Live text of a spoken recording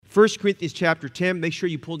1 Corinthians chapter 10. Make sure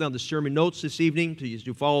you pull down the sermon notes this evening so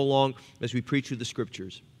you follow along as we preach through the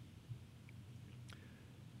Scriptures.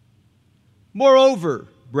 Moreover,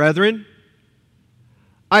 brethren,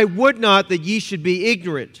 I would not that ye should be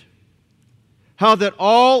ignorant, how that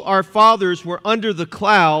all our fathers were under the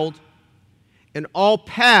cloud, and all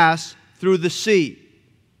passed through the sea,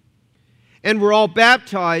 and were all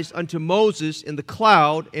baptized unto Moses in the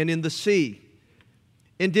cloud and in the sea,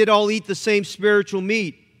 and did all eat the same spiritual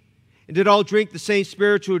meat, and did all drink the same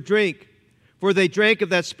spiritual drink, for they drank of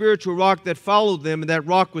that spiritual rock that followed them, and that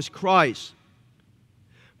rock was Christ.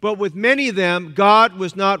 But with many of them God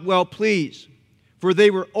was not well pleased, for they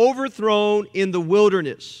were overthrown in the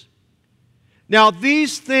wilderness. Now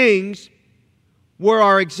these things were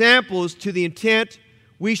our examples, to the intent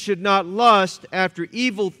we should not lust after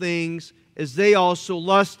evil things as they also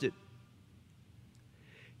lusted.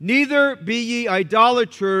 Neither be ye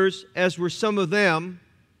idolaters, as were some of them.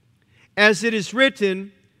 As it is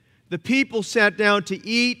written, the people sat down to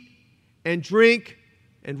eat and drink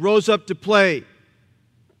and rose up to play.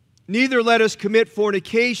 Neither let us commit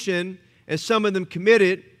fornication, as some of them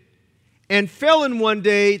committed, and fell in one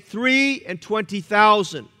day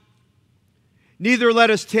 23,000. Neither let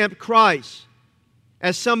us tempt Christ,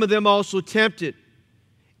 as some of them also tempted,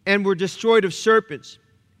 and were destroyed of serpents.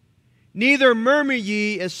 Neither murmur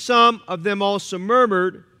ye, as some of them also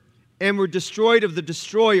murmured, and were destroyed of the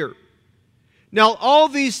destroyer. Now all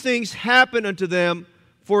these things happened unto them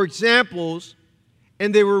for examples,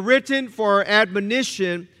 and they were written for our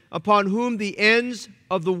admonition, upon whom the ends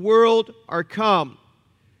of the world are come.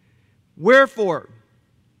 Wherefore,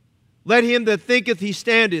 let him that thinketh he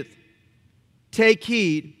standeth take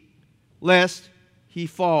heed, lest he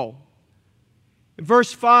fall. In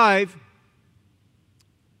verse 5,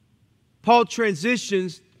 Paul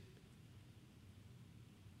transitions,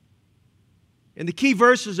 and the key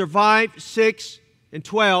verses are 5, 6, and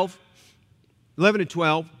 12, 11 and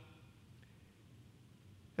 12.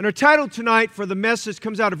 And our title tonight for the message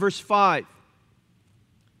comes out of verse 5,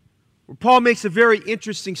 where Paul makes a very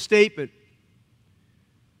interesting statement.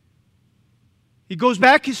 He goes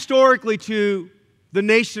back historically to the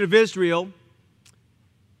nation of Israel,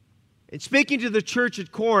 and speaking to the church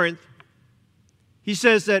at Corinth, he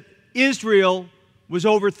says that Israel was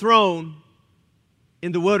overthrown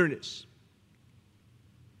in the wilderness.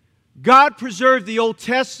 God preserved the Old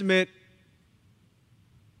Testament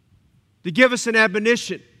to give us an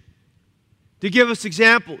admonition, to give us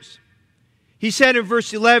examples. He said in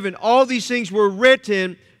verse 11, all these things were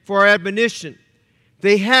written for our admonition.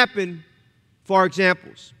 They happen for our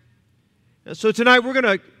examples. And so tonight we're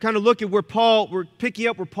going to kind of look at we're picking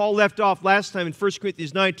up where Paul left off last time in 1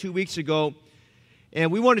 Corinthians 9, 2 weeks ago.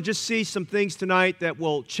 And we want to just see some things tonight that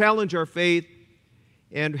will challenge our faith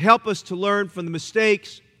and help us to learn from the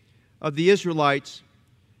mistakes of the Israelites.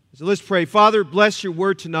 So let's pray. Father, bless your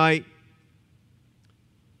word tonight.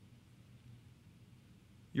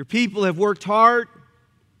 Your people have worked hard.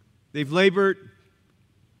 They've labored.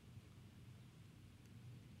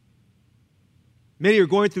 Many are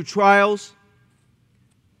going through trials.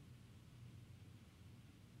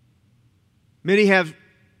 Many have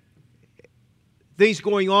things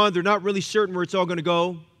going on. They're not really certain where it's all going to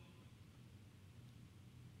go.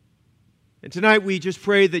 And tonight we just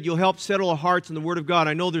pray that you'll help settle our hearts in the Word of God.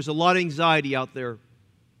 I know there's a lot of anxiety out there.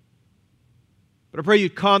 But I pray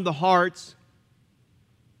you'd calm the hearts.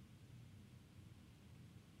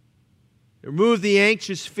 Remove the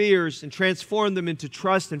anxious fears and transform them into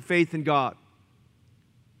trust and faith in God.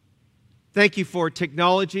 Thank you for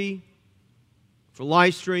technology, for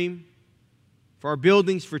live stream, for our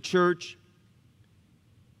buildings, for church.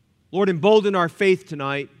 Lord, embolden our faith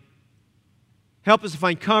tonight. Help us to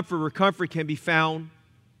find comfort where comfort can be found.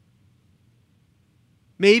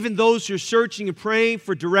 May even those who are searching and praying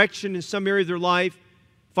for direction in some area of their life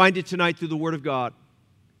find it tonight through the Word of God.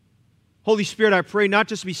 Holy Spirit, I pray not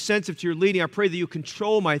just to be sensitive to your leading, I pray that you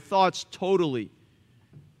control my thoughts totally.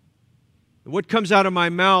 And what comes out of my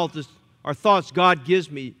mouth are thoughts God gives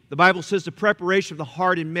me. The Bible says the preparation of the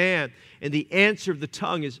heart in man and the answer of the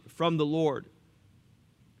tongue is from the Lord.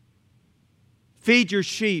 Feed your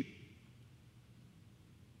sheep.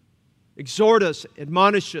 Exhort us,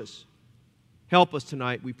 admonish us. Help us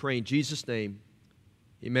tonight, we pray in Jesus' name.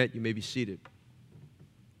 Amen. You may be seated.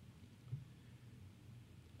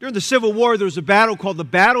 During the Civil War, there was a battle called the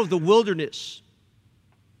Battle of the Wilderness.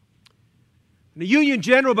 And a Union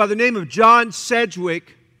general by the name of John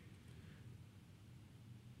Sedgwick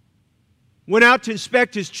went out to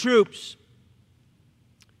inspect his troops.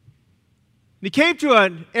 And he came to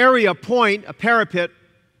an area, a point, a parapet,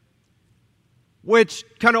 which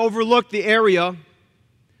kind of overlooked the area.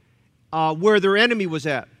 where their enemy was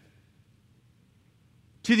at.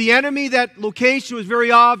 To the enemy, that location was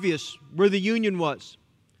very obvious, where the Union was.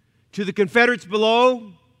 To the Confederates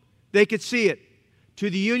below, they could see it. To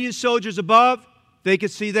the Union soldiers above, they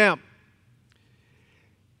could see them.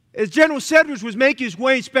 As General Sedgwick was making his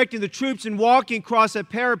way inspecting the troops and walking across that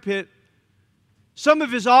parapet, some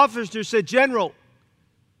of his officers said, "General,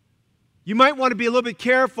 you might want to be a little bit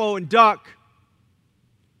careful and duck.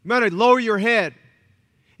 You might want to lower your head.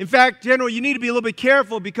 In fact, General, you need to be a little bit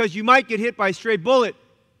careful because you might get hit by a stray bullet.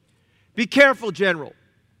 Be careful, General."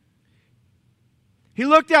 He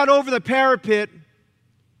looked out over the parapet,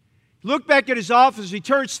 looked back at his officers, he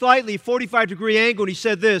turned slightly, 45-degree angle, and he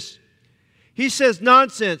said this. He says,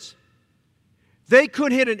 "Nonsense. They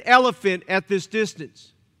could hit an elephant at this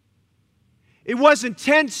distance." It wasn't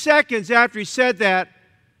 10 seconds after he said that,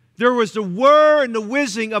 there was the whir and the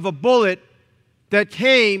whizzing of a bullet that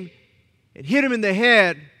came and hit him in the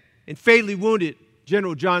head and fatally wounded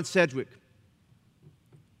General John Sedgwick.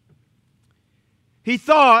 He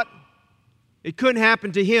thought it couldn't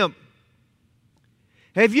happen to him.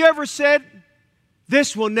 Have you ever said,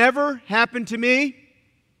 "This will never happen to me"?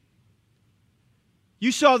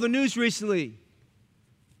 You saw the news recently.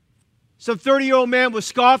 Some 30-year-old man was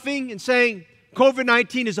scoffing and saying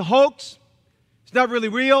COVID-19 is a hoax. It's not really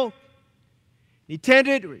real. He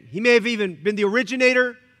may have even been the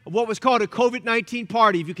originator of what was called a COVID-19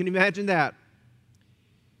 party, if you can imagine that.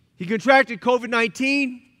 He contracted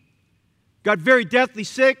COVID-19, got very deathly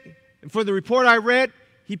sick, and from the report I read,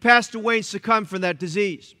 he passed away and succumbed from that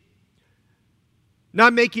disease.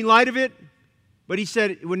 Not making light of it, but he said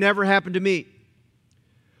it would never happen to me.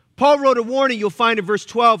 Paul wrote a warning you'll find in verse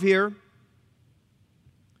 12 here.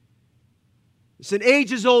 It's an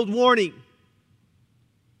ages-old warning.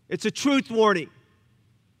 It's a truth warning.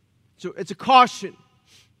 It's a caution.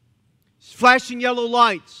 It's flashing yellow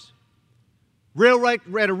lights.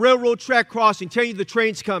 At a railroad track crossing, telling you the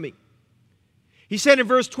train's coming. He said in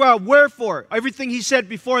verse 12, "Wherefore," everything he said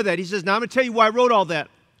before that, he says, now I'm going to tell you why I wrote all that.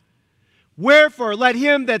 "Wherefore, let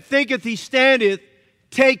him that thinketh he standeth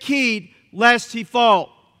take heed lest he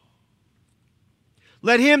fall."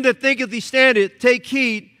 Let him that thinketh he standeth take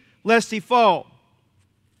heed lest he fall.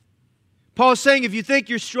 Paul's saying if you think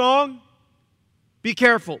you're strong, be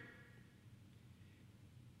careful.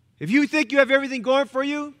 If you think you have everything going for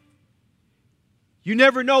you, you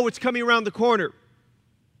never know what's coming around the corner.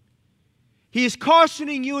 He is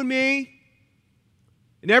cautioning you and me,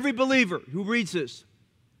 and every believer who reads this,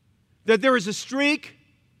 that there is a streak,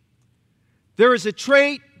 there is a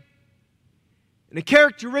trait, and a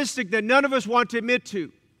characteristic that none of us want to admit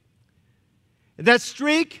to. And that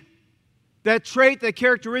streak, that trait, that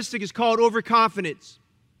characteristic is called overconfidence.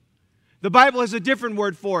 The Bible has a different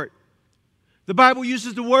word for it. The Bible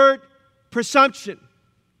uses the word presumption.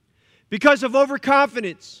 Because of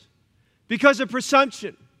overconfidence, because of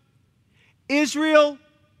presumption, Israel,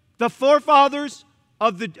 the forefathers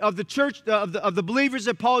of the church, of the believers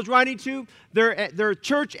that Paul is writing to, their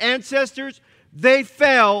church ancestors, they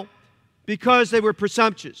fell because they were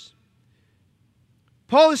presumptuous.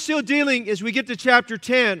 Paul is still dealing, as we get to chapter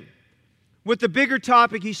 10, with the bigger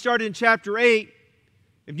topic he started in chapter 8.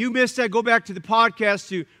 If you missed that, go back to the podcast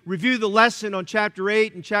to review the lesson on chapter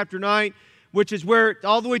 8 and chapter 9, which is where,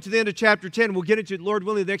 all the way to the end of chapter 10, we'll get into it, Lord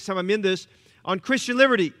willing, the next time I'm in this, on Christian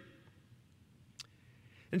liberty.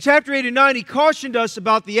 In chapter 8 and 9, he cautioned us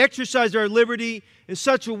about the exercise of our liberty in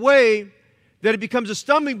such a way that it becomes a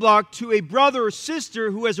stumbling block to a brother or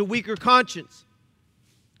sister who has a weaker conscience.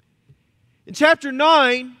 In chapter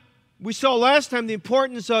 9, we saw last time the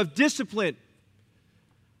importance of discipline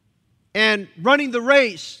and running the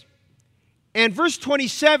race. And verse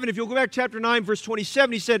 27, if you'll go back to chapter 9, verse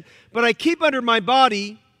 27, he said, "But I keep under my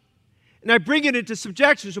body, and I bring it into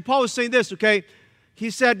subjection." So Paul was saying this, okay? He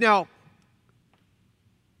said, now,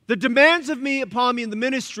 the demands of me upon me in the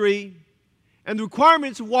ministry and the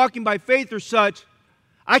requirements of walking by faith are such,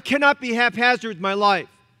 I cannot be haphazard with my life.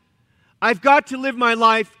 I've got to live my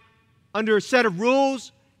life under a set of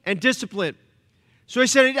rules and discipline. So he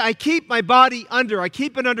said, I keep my body I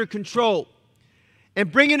keep it under control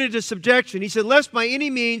and bring it into subjection. He said, lest by any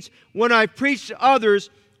means, when I preach to others,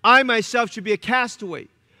 I myself should be a castaway.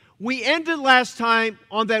 We ended last time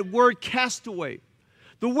on that word castaway.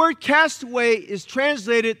 The word castaway is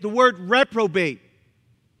translated the word reprobate.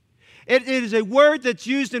 It is a word that's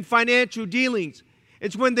used in financial dealings.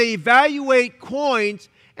 It's when they evaluate coins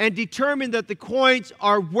and determine that the coins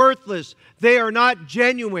are worthless. They are not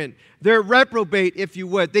genuine. They're reprobate, if you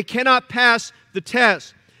would. They cannot pass the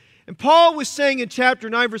test. And Paul was saying in chapter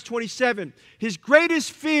 9, verse 27, his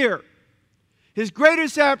greatest fear, his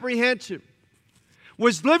greatest apprehension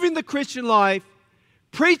was living the Christian life,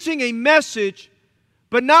 preaching a message,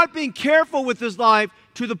 but not being careful with his life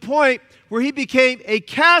to the point where he became a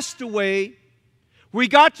castaway, where he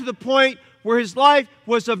got to the point where his life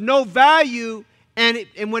was of no value, and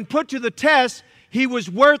when put to the test, he was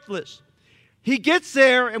worthless. He gets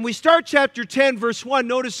there, and we start chapter 10, verse 1.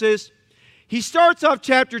 Notice this. He starts off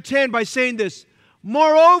chapter 10 by saying this,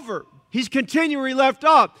 moreover, he's continuing where he left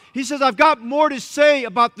off. He says, I've got more to say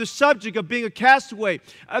about the subject of being a castaway.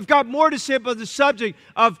 I've got more to say about the subject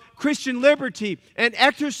of Christian liberty and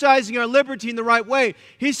exercising our liberty in the right way.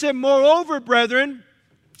 He said, moreover, brethren,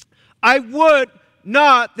 I would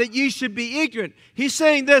not that ye should be ignorant. He's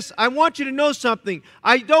saying this, I want you to know something.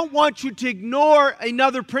 I don't want you to ignore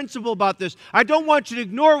another principle about this. I don't want you to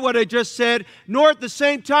ignore what I just said, nor at the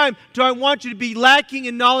same time do I want you to be lacking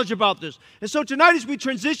in knowledge about this. And so tonight as we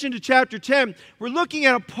transition to chapter 10, we're looking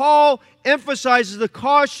at how Paul emphasizes the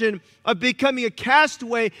caution of becoming a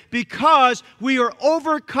castaway because we are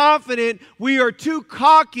overconfident, we are too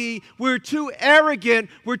cocky, we're too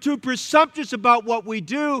arrogant, we're too presumptuous about what we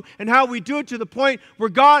do and how we do it to the point where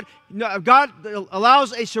God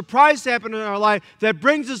allows a surprise to happen in our life that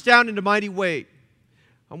brings us down in a mighty way.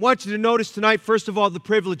 I want you to notice tonight, first of all, the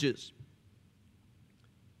privileges.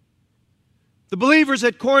 The believers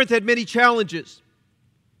at Corinth had many challenges.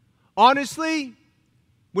 Honestly,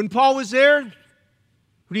 when Paul was there,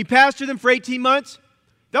 when he pastored them for 18 months,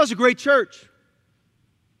 that was a great church.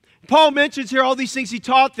 Paul mentions here all these things he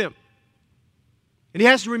taught them. And he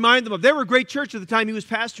has to remind them of. They were a great church at the time he was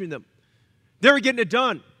pastoring them. They were getting it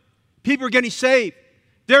done. People were getting saved.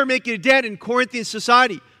 They were making a dent in Corinthian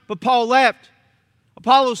society. But Paul left.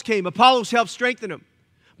 Apollos came. Apollos helped strengthen them.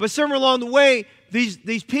 But somewhere along the way,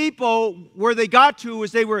 these people, where they got to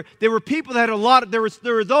was they were people that had a lot of, there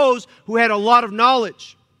were those who had a lot of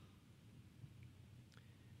knowledge.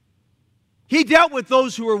 He dealt with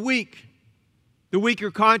those who were weak, the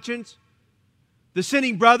weaker conscience, the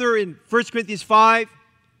sinning brother in 1 Corinthians 5,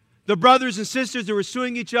 the brothers and sisters that were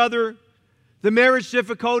suing each other, the marriage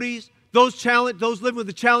difficulties, those living with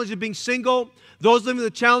the challenge of being single, those living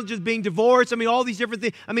with the challenge of being divorced. All these different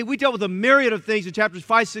things. We dealt with a myriad of things in chapters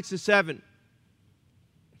 5, 6, and 7.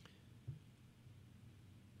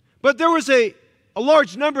 But there was a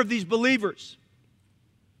large number of these believers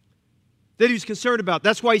that he was concerned about.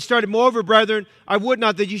 That's why he started, moreover, brethren, I would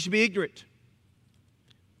not that you should be ignorant.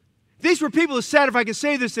 These were people who sat, if I can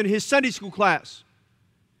say this, in his Sunday school class,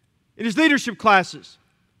 in his leadership classes,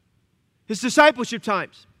 his discipleship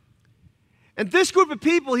times. And this group of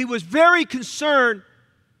people, he was very concerned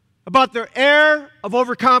about their air of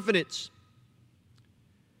overconfidence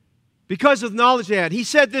because of the knowledge they had. He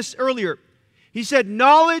said this earlier. He said,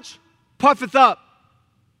 knowledge puffeth up.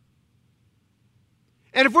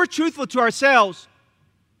 And if we're truthful to ourselves,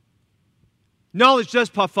 knowledge does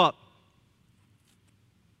puff up.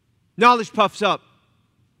 Knowledge puffs up.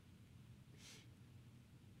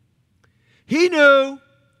 He knew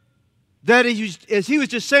that as he was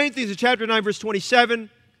just saying things in chapter 9, verse 27,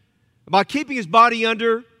 about keeping his body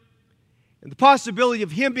under and the possibility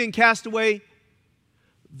of him being cast away,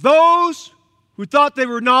 those who thought they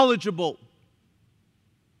were knowledgeable,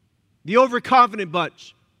 the overconfident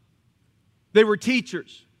bunch, they were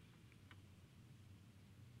teachers.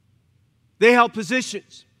 They held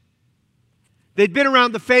positions. They'd been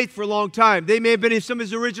around the faith for a long time. They may have been some of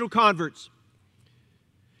his original converts.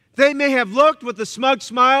 They may have looked with a smug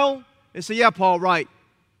smile and said, yeah, Paul, right.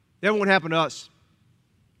 That won't happen to us.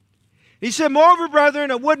 He said, moreover,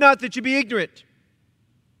 brethren, I would not that you be ignorant.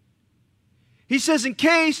 He says, in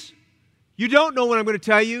case you don't know what I'm going to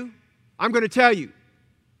tell you, I'm going to tell you.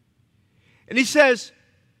 And he says,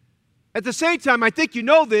 at the same time, I think you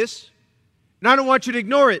know this, and I don't want you to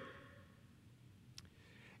ignore it.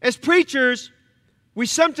 As preachers, we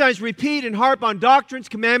sometimes repeat and harp on doctrines,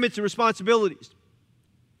 commandments, and responsibilities.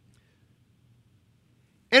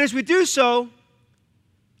 And as we do so,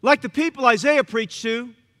 like the people Isaiah preached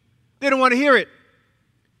to, they don't want to hear it.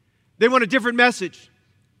 They want a different message.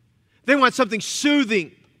 They want something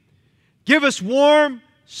soothing. Give us warm,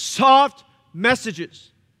 soft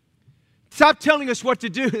messages. Stop telling us what to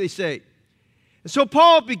do, they say. And so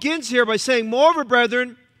Paul begins here by saying, moreover,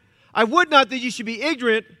 brethren, I would not that you should be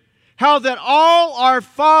ignorant how that all our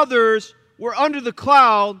fathers were under the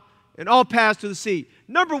cloud and all passed to the sea.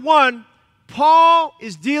 Number one, Paul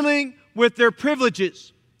is dealing with their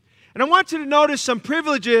privileges. And I want you to notice some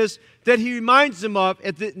privileges that he reminds them of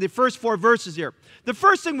at the first 4 verses here. The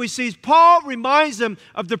first thing we see is Paul reminds them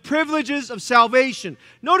of the privileges of salvation.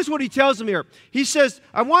 Notice what he tells them here. He says,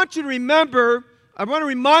 I want to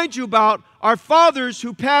remind you about our fathers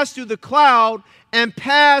who passed through the cloud and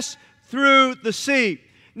passed through the sea.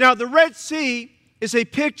 Now, the Red Sea is a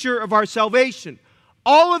picture of our salvation.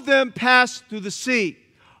 All of them passed through the sea.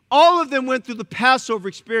 All of them went through the Passover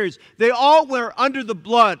experience. They all were under the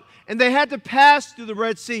blood, and they had to pass through the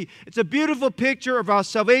Red Sea. It's a beautiful picture of our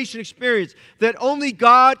salvation experience, that only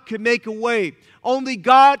God could make a way. Only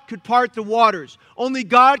God could part the waters. Only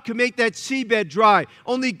God could make that seabed dry.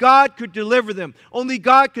 Only God could deliver them. Only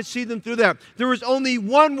God could see them through that. There was only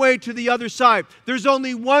one way to the other side. There's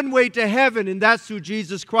only one way to heaven, and that's through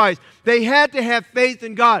Jesus Christ. They had to have faith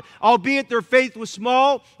in God. Albeit their faith was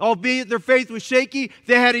small, albeit their faith was shaky,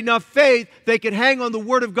 they had enough faith they could hang on the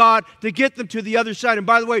Word of God to get them to the other side. And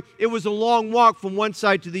by the way, it was a long walk from one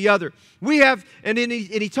side to the other. We have, and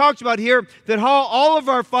he talks about here that how all of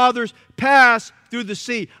our fathers pass through the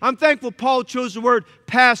sea. I'm thankful Paul chose the word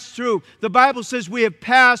pass through. The Bible says we have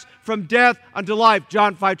passed from death unto life,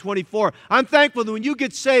 John 5:24. I'm thankful that when you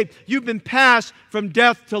get saved, you've been passed from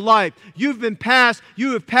death to life. You have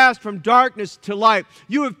passed from darkness to light.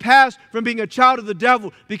 You have passed from being a child of the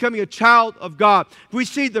devil, becoming a child of God. We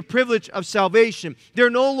see the privilege of salvation. They're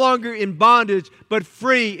no longer in bondage, but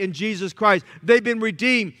free in Jesus Christ. They've been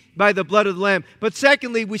redeemed by the blood of the Lamb. But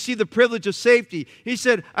secondly, we see the privilege of safety. He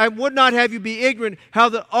said, I would not have you be ignorant how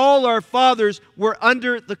that all our fathers were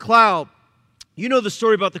under the cloud. You know the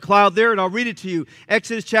story about the cloud there, and I'll read it to you.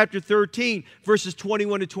 Exodus chapter 13, verses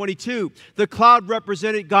 21 to 22. The cloud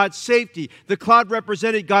represented God's safety. The cloud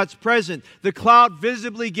represented God's presence. The cloud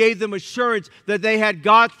visibly gave them assurance that they had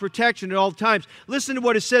God's protection at all times. Listen to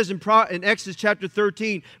what it says in Exodus chapter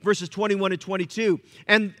 13, verses 21 to 22.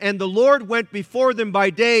 And the Lord went before them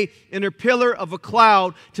by day in a pillar of a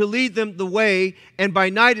cloud to lead them the way, and by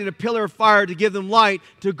night in a pillar of fire to give them light,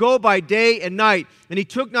 to go by day and night. And he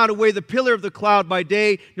took not away the pillar of the cloud by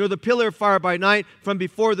day, nor the pillar of fire by night from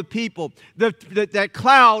before the people. That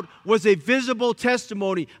cloud was a visible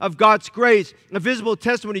testimony of God's grace, a visible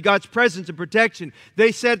testimony of God's presence and protection.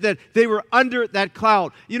 They said that they were under that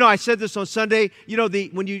cloud. You know, I said this on Sunday. You know,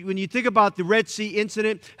 when you think about the Red Sea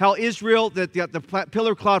incident, how Israel, that the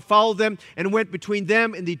pillar of cloud followed them and went between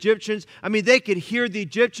them and the Egyptians. I mean, they could hear the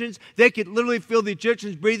Egyptians. They could literally feel the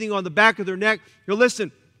Egyptians breathing on the back of their neck. Now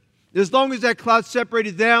listen. As long as that cloud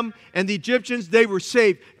separated them and the Egyptians, they were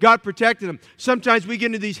safe. God protected them. Sometimes we get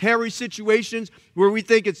into these hairy situations where we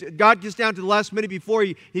think God gets down to the last minute before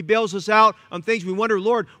He bails us out on things. We wonder,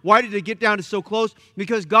 Lord, why did it get down to so close?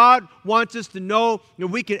 Because God wants us to know that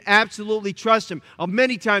we can absolutely trust Him.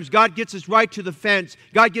 Many times God gets us right to the fence.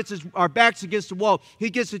 God gets our backs against the wall. He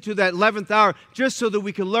gets it to that 11th hour just so that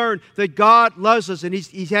we can learn that God loves us and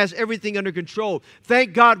He has everything under control.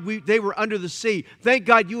 Thank God they were under the sea. Thank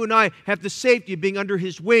God you and I have the safety of being under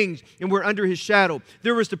His wings and we're under His shadow.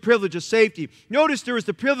 There was the privilege of safety. Notice there was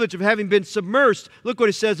the privilege of having been submerged. Look what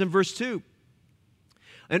it says in verse 2.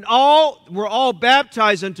 And all were all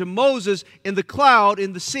baptized unto Moses in the cloud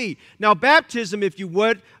in the sea. Now, baptism, if you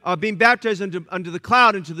would, being baptized under the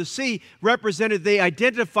cloud into the sea, represented they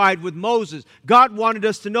identified with Moses. God wanted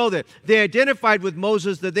us to know that. They identified with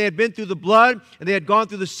Moses, that they had been through the blood and they had gone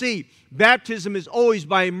through the sea. Baptism is always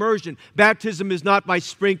by immersion. Baptism is not by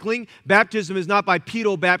sprinkling. Baptism is not by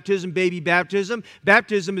pedo baptism, baby baptism.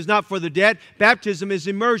 Baptism is not for the dead. Baptism is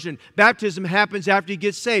immersion. Baptism happens after you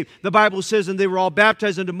get saved. The Bible says, and they were all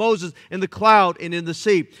baptized unto Moses in the cloud and in the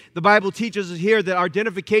sea. The Bible teaches us here that our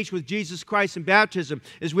identification with Jesus Christ in baptism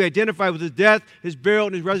is we identify with His death, His burial,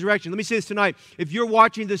 and His resurrection. Let me say this tonight. If you're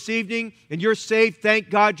watching this evening and you're saved, thank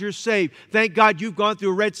God you're saved. Thank God you've gone through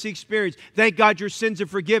a Red Sea experience. Thank God your sins are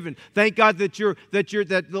forgiven. Thank God that you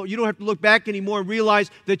don't have to look back anymore and realize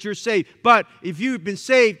that you're saved. But if you've been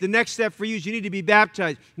saved, the next step for you is you need to be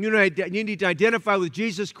baptized. You need to identify with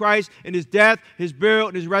Jesus Christ and His death, His burial,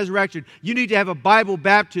 and His resurrection. You need to have a Bible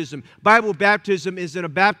baptism. Bible baptism is in a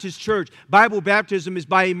Baptist church. Bible baptism is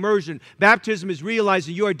by immersion. Baptism is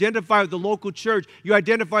realizing you identify with the local church. You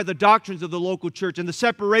identify the doctrines of the local church and the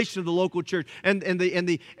separation of the local church and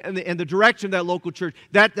the direction of that local church.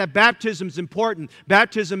 That baptism is important.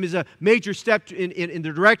 Baptism is a major step in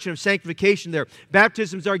the direction of sanctification there.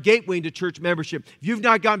 Baptism is our gateway into church membership. If you've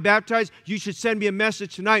not gotten baptized, you should send me a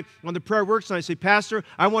message tonight on the prayer works line. Say, Pastor,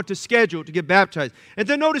 I want to schedule to get baptized. And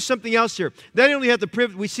then notice something else here. They only have the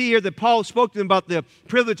privilege. We see here that Paul spoke to them about the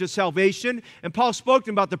privilege of salvation, and Paul spoke to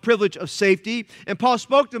them about the privilege of safety, and Paul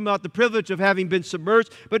spoke to them about the privilege of having been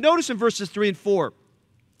submerged. But notice in verses 3 and 4,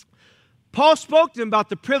 Paul spoke to them about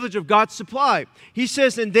the privilege of God's supply. He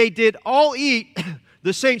says, and they did all eat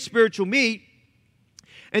the same spiritual meat,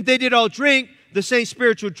 and they did all drink the same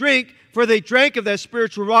spiritual drink, for they drank of that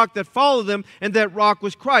spiritual rock that followed them, and that rock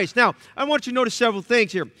was Christ. Now, I want you to notice several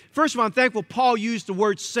things here. First of all, I'm thankful Paul used the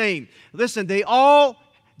word same. Listen, they all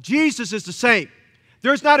Jesus is the same.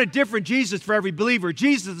 There's not a different Jesus for every believer.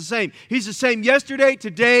 Jesus is the same. He's the same yesterday,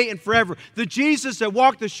 today, and forever. The Jesus that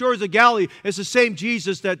walked the shores of Galilee is the same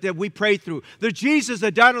Jesus that we pray through. The Jesus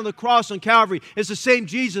that died on the cross on Calvary is the same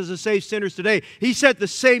Jesus that saves sinners today. He said the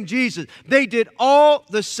same Jesus. They did all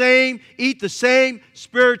the same, eat the same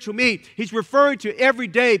spiritual meat. He's referring to every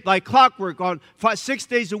day, like clockwork, on 6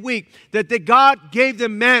 days a week, that God gave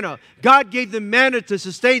them manna. God gave them manna to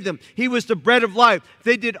sustain them. He was the bread of life.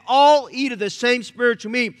 They did all eat of the same spiritual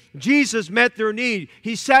meat. Jesus met their need.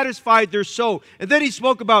 He satisfied their soul. And then he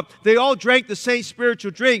spoke about they all drank the same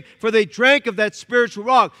spiritual drink, for they drank of that spiritual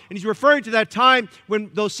rock. And he's referring to that time when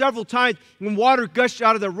those several times when water gushed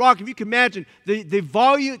out of the rock. If you can imagine the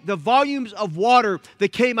volumes of water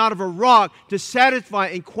that came out of a rock to satisfy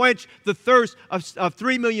and quench the thirst of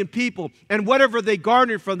 3 million people and whatever they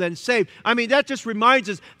garnered from them saved. I mean, that just reminds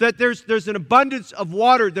us that there's an abundance of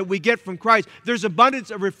water that we get from Christ. There's abundance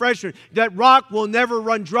of refreshment. That rock will never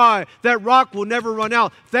run dry. That rock will never run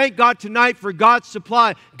out. Thank God tonight for God's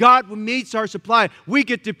supply. God meets our supply. We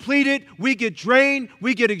get depleted. We get drained.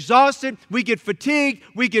 We get exhausted. We get fatigued.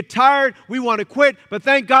 We get tired. We want to quit. But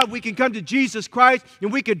thank God we can come to Jesus Christ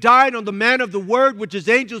and we can dine on the manna of the Word, which is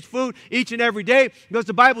angels' food, each and every day. Because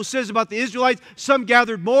the Bible says about the Israelites, some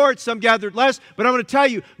gathered more, some gathered less. But I'm going to tell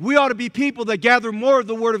you, we ought to be people that gather more of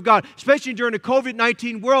the Word of God. Especially during the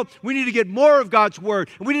COVID-19 world, we need to get more of God's Word.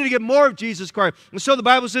 And we need to get more of Jesus Christ. And so the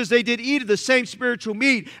Bible says they did eat of the same spiritual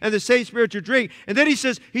meat and the same spiritual drink. And then he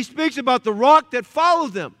speaks about the rock that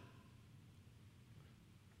followed them.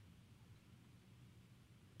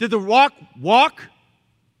 Did the rock walk?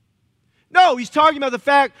 No, he's talking about the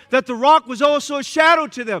fact that the rock was also a shadow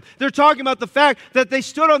to them. They're talking about the fact that they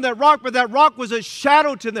stood on that rock, but that rock was a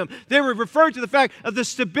shadow to them. They were referring to the fact of the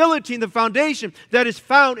stability and the foundation that is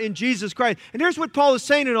found in Jesus Christ. And here's what Paul is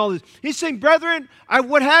saying in all this. He's saying, brethren, I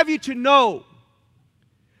would have you to know,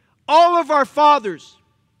 all of our fathers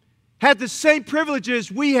had the same privileges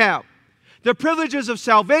we have. The privileges of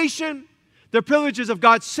salvation, the privileges of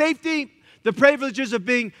God's safety, the privileges of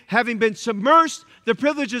having been submersed, the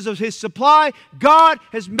privileges of His supply. God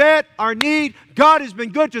has met our need. God has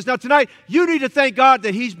been good to us. Now tonight, you need to thank God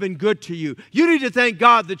that He's been good to you. You need to thank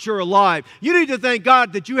God that you're alive. You need to thank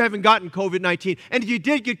God that you haven't gotten COVID-19. And if you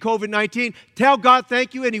did get COVID-19, tell God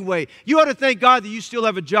thank you anyway. You ought to thank God that you still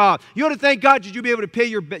have a job. You ought to thank God that you'll be able to pay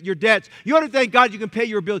your debts. You ought to thank God you can pay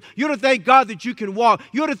your bills. You ought to thank God that you can walk.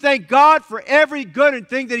 You ought to thank God for every good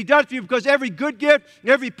thing that He does for you, because every good gift,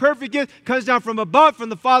 every perfect gift comes down from above, from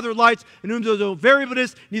the Father of lights, in whom there's no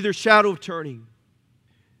variableness, neither shadow of turning.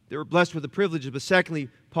 They were blessed with the privileges, but secondly,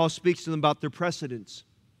 Paul speaks to them about their precedence.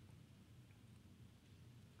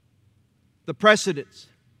 The precedence.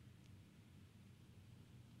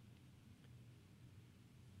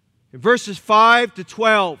 In verses 5 to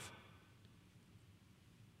 12,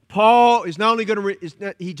 Paul is not only going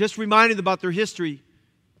to, he just reminded them about their history,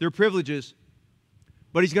 their privileges,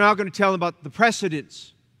 but he's now going to tell them about the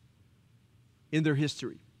precedence in their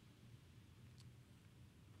history.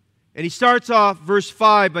 And he starts off verse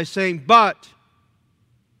 5 by saying, but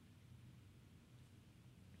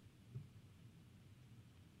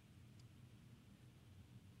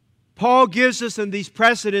Paul gives us in these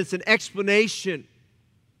precedents an explanation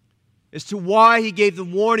as to why he gave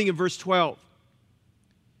them warning in verse 12.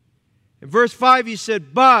 In verse 5 he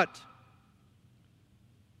said, but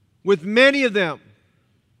with many of them,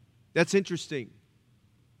 that's interesting,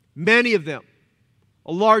 many of them,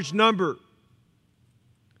 a large number,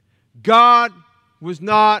 God was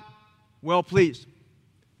not well pleased.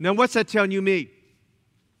 Now, what's that telling you me?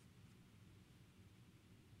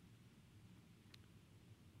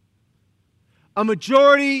 A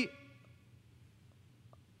majority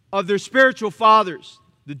of their spiritual fathers,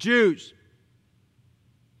 the Jews,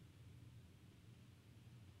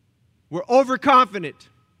 were overconfident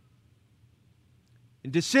in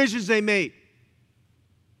decisions they made.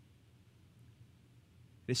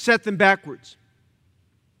 It set them backwards.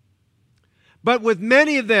 But with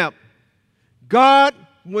many of them, God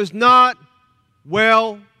was not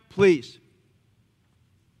well pleased.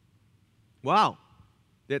 Wow.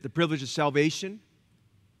 They had the privilege of salvation,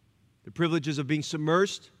 the privileges of being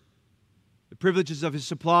submersed, the privileges of His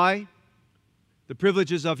supply, the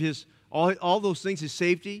privileges of His, all those things, His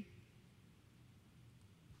safety.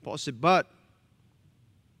 Paul said, but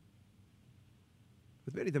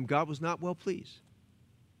with many of them, God was not well pleased.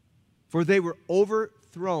 For they were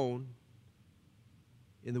overthrown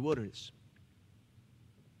in the wilderness.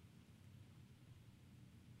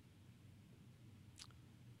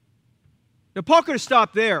 Now, Paul could have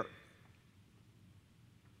stopped there.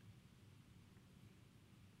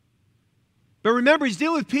 But remember, he's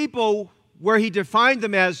dealing with people where he defined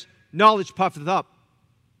them as knowledge puffeth up.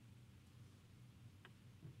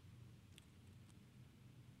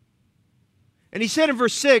 And he said in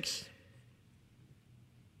verse 6,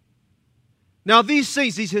 now these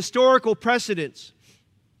things, these historical precedents,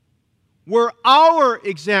 were our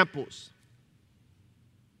examples.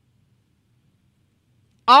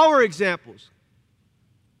 Our examples.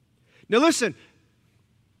 Now listen,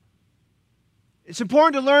 it's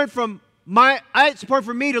important to learn from it's important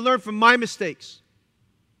for me to learn from my mistakes.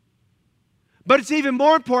 But it's even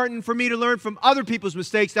more important for me to learn from other people's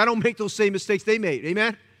mistakes, that I don't make those same mistakes they made.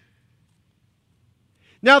 Amen?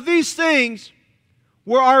 Now these things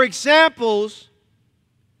were our examples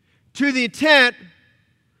to the intent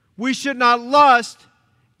we should not lust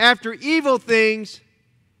after evil things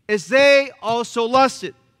as they also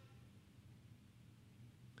lusted.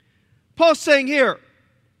 Paul's saying here,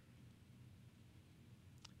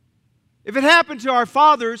 if it happened to our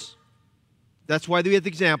fathers, that's why we have the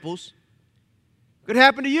examples, it could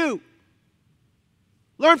happen to you.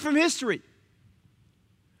 Learn from history.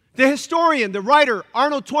 The historian, the writer,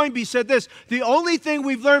 Arnold Toynbee said this, the only thing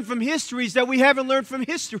we've learned from history is that we haven't learned from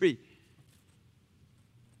history.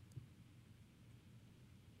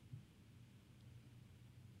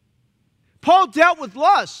 Paul dealt with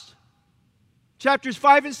lust, chapters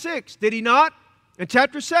 5 and 6, did he not? And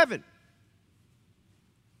chapter 7.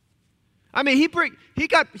 I mean, he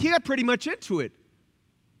got pretty much into it.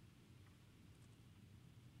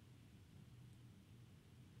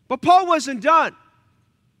 But Paul wasn't done.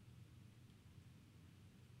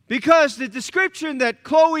 Because the description that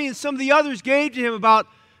Chloe and some of the others gave to him about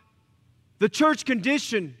the church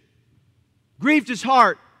condition grieved his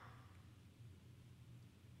heart.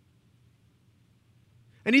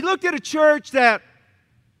 And he looked at a church that,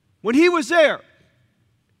 when he was there,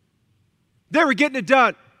 they were getting it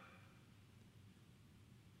done.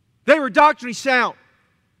 They were doctrinally sound.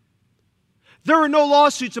 There were no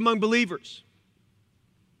lawsuits among believers.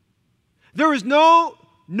 There was no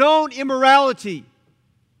known immorality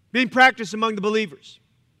being practiced among the believers.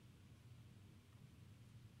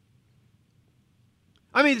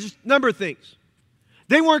 I mean, there's a number of things.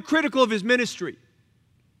 They weren't critical of his ministry.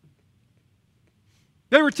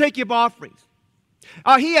 They were taking up offerings.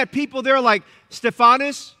 He had people there like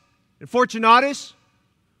Stephanus and Fortunatus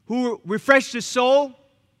who refreshed his soul.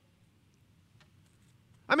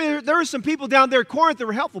 I mean, there were some people down there at Corinth that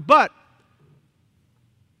were helpful, but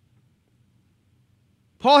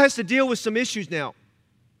Paul has to deal with some issues now.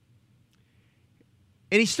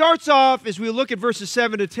 And he starts off, as we look at verses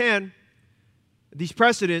 7 to 10, these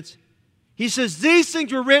precedents, he says, these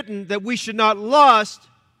things were written that we should not lust,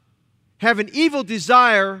 have an evil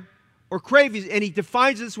desire, or cravings. And he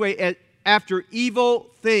defines it this way, as after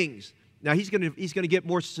evil things. Now, he's going to get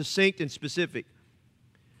more succinct and specific.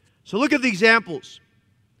 So look at the examples.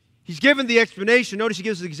 He's given the explanation. Notice he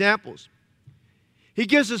gives us examples. He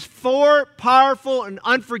gives us 4 powerful and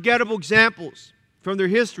unforgettable examples from their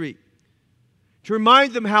history to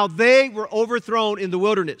remind them how they were overthrown in the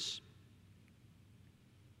wilderness.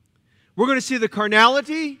 We're going to see the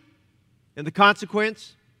carnality and the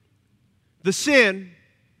consequence, the sin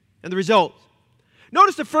and the result.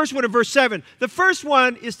 Notice the first one in verse 7. The first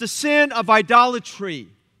one is the sin of idolatry.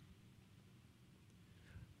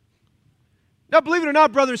 Now, believe it or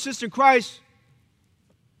not, brother and sister in Christ,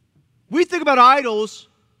 we think about idols,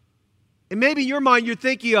 and maybe in your mind you're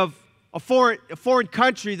thinking of a foreign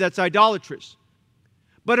country that's idolatrous.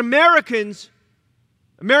 But American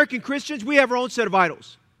Christians, we have our own set of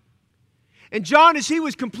idols. And John, as he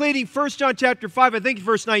was completing 1 John chapter 5, I think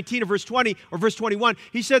verse 19 or verse 20 or verse 21,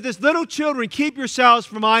 he said this, little children, keep yourselves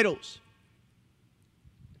from idols.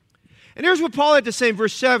 And here's what Paul had to say in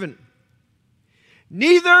verse 7.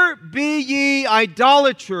 Neither be ye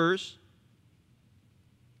idolaters,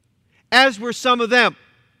 as were some of them.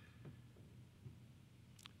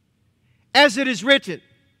 As it is written,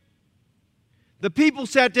 the people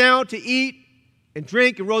sat down to eat and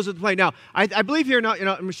drink and rose up to play. Now, I believe here, now, I'm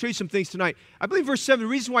going to show you some things tonight. I believe verse 7, the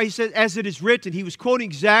reason why he says, as it is written, he was quoting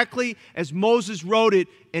exactly as Moses wrote it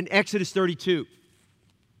in Exodus 32.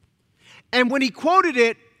 And when he quoted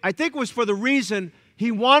it, I think it was for the reason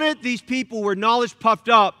he wanted these people who were knowledge puffed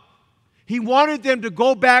up, he wanted them to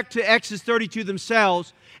go back to Exodus 32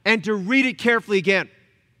 themselves and to read it carefully again.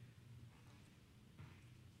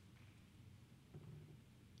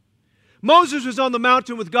 Moses was on the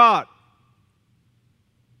mountain with God.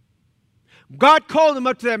 God called him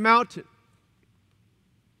up to that mountain.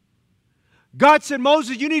 God said,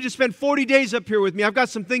 Moses, you need to spend 40 days up here with me. I've got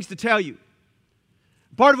some things to tell you.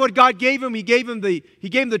 Part of what God gave him, he gave him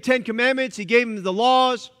the 10 Commandments, he gave him the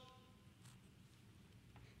laws.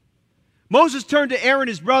 Moses turned to Aaron,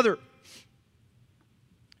 his brother.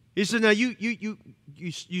 He said, now you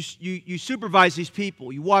supervise these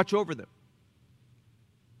people. You watch over them.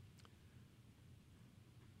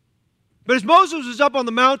 But as Moses was up on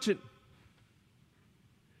the mountain,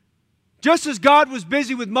 just as God was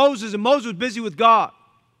busy with Moses and Moses was busy with God,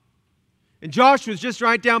 and Joshua was just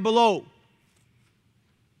right down below,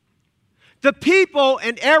 the people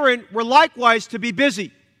and Aaron were likewise to be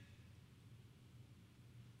busy.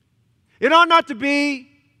 It ought not to be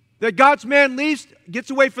that God's man leaves,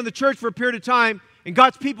 gets away from the church for a period of time, and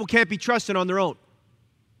God's people can't be trusted on their own.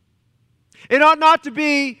 It ought not to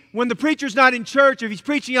be when the preacher's not in church, if he's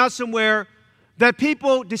preaching out somewhere, that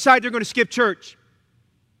people decide they're going to skip church,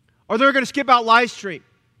 or they're going to skip out live stream,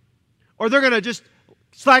 or they're going to just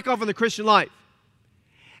slack off on the Christian life.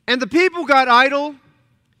 And the people got idle.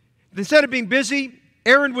 Instead of being busy,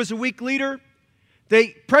 Aaron was a weak leader. They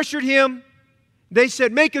pressured him. They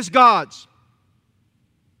said, make us gods.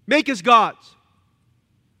 Make us gods.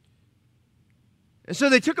 And so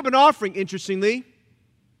they took up an offering, interestingly.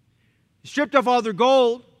 They stripped off all their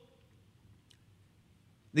gold.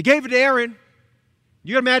 They gave it to Aaron.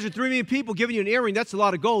 You can imagine 3 million people giving you an earring. That's a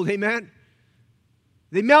lot of gold, amen?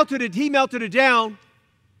 They melted it. He melted it down.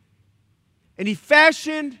 And he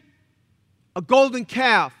fashioned a golden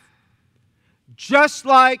calf, just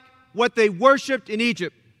like what they worshipped in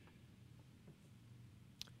Egypt.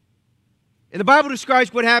 And the Bible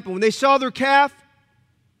describes what happened. When they saw their calf,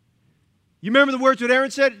 you remember the words that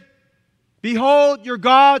Aaron said? Behold your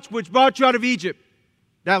gods which brought you out of Egypt.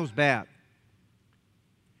 That was bad.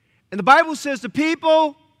 And the Bible says the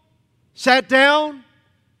people sat down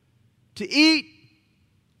to eat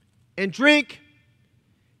and drink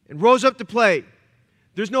and rose up to play.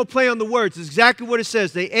 There's no play on the words. It's exactly what it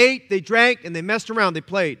says. They ate, they drank, and they messed around. They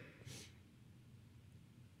played.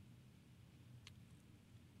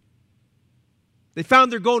 They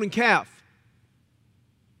found their golden calf.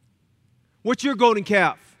 What's your golden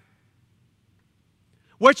calf?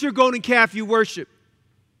 What's your golden calf you worship?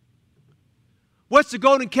 What's the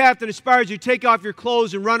golden calf that inspires you to take off your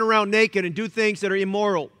clothes and run around naked and do things that are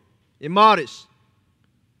immoral, immodest?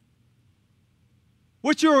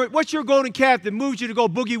 What's your golden calf that moves you to go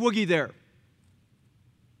boogie-woogie there?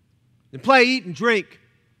 And play, eat, and drink.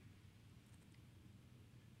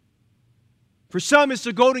 For some, it's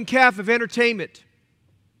the golden calf of entertainment.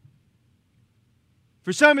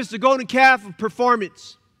 For some, it's the golden calf of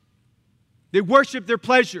performance. They worship their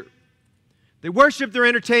pleasure. They worship their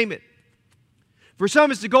entertainment. For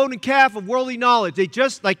some, it's the golden calf of worldly knowledge. They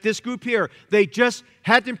just, like this group here, they just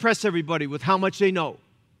had to impress everybody with how much they know.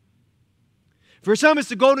 For some, it's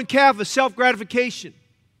the golden calf of self-gratification.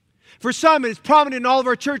 For some, and it's prominent in all of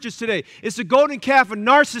our churches today, it's the golden calf of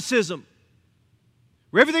narcissism,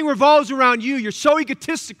 where everything revolves around you. You're so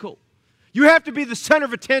egotistical. You have to be the center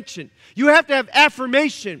of attention. You have to have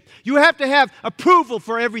affirmation. You have to have approval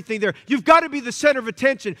for everything there. You've got to be the center of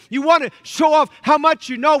attention. You want to show off how much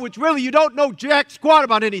you know, which really you don't know jack squat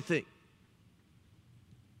about anything.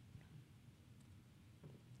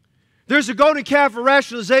 There's a golden calf of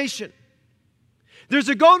rationalization. There's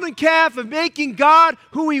a golden calf of making God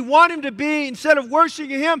who we want Him to be instead of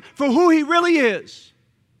worshiping Him for who He really is.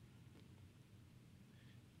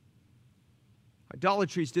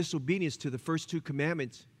 Idolatry is disobedience to the first 2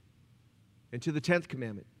 commandments and to the 10th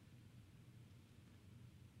commandment.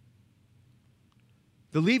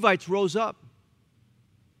 The Levites rose up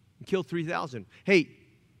and killed 3,000. Hey, you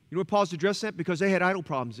know what Paul's addressing that? Because they had idol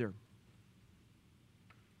problems there.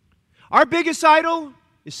 Our biggest idol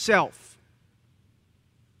is self.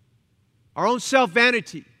 Our own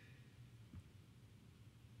self-vanity.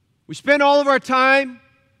 We spend all of our time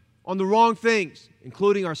on the wrong things,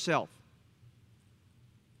 including ourselves.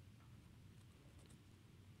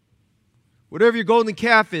 Whatever your golden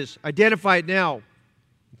calf is, identify it now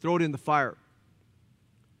and throw it in the fire.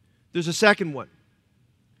 There's a second one.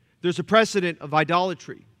 There's a precedent of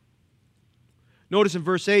idolatry. Notice in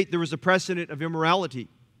verse 8, there was a precedent of immorality.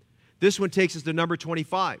 This one takes us to number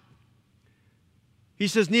 25. He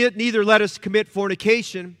says, neither let us commit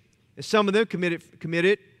fornication, as some of them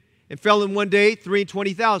committed, and fell in one day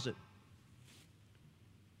 320,000.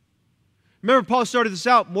 Remember, Paul started this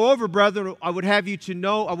out. Moreover, brethren, I would have you to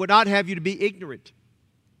know, I would not have you to be ignorant.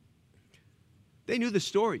 They knew the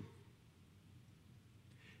story.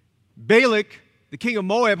 Balak, the king of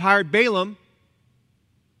Moab, hired Balaam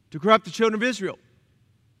to corrupt the children of Israel.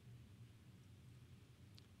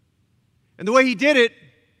 And the way he did it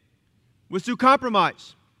was through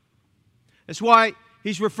compromise. That's why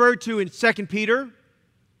he's referred to in 2 Peter,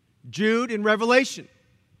 Jude, and Revelation.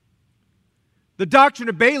 The doctrine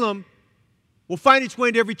of Balaam will find its way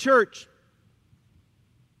into every church.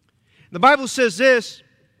 The Bible says this,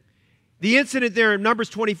 the incident there in Numbers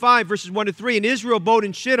 25, verses 1 to 3, and Israel abode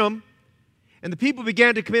in Shittim, and the people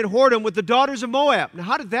began to commit whoredom with the daughters of Moab. Now,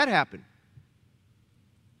 how did that happen?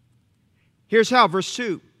 Here's how, verse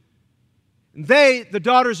 2. They, the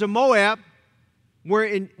daughters of Moab, were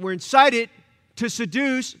incited to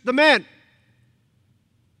seduce the men.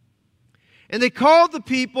 And they called the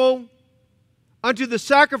people unto the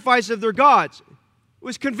sacrifice of their gods. It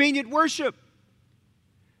was convenient worship.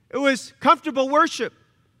 It was comfortable worship.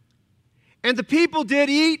 And the people did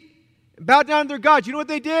eat and bow down to their gods. You know what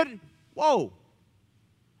they did? Whoa.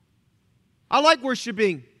 I like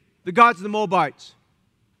worshiping the gods of the Moabites.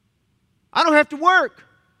 I don't have to work.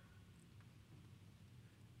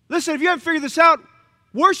 Listen, if you haven't figured this out,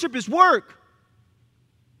 worship is work.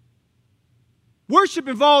 Worship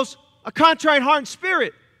involves a contrite heart and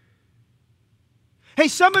spirit. Hey,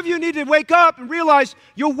 some of you need to wake up and realize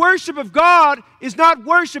your worship of God is not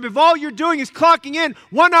worship if all you're doing is clocking in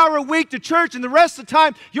 1 hour a week to church and the rest of the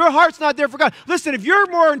time your heart's not there for God. Listen, if you're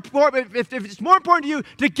more important, if it's more important to you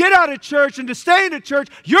to get out of church and to stay in the church,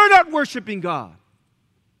 you're not worshiping God.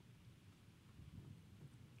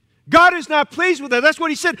 God is not pleased with them. That's what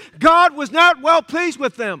he said. God was not well pleased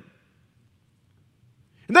with them.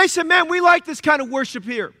 And they said, man, we like this kind of worship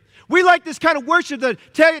here. We like this kind of worship that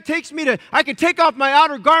takes me to, I can take off my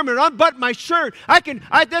outer garment and unbutton my shirt.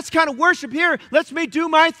 That's kind of worship here. Lets me do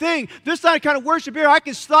my thing. This kind of worship here, I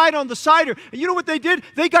can slide on the cider. And you know what they did?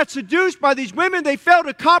 They got seduced by these women. They failed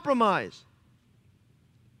to compromise.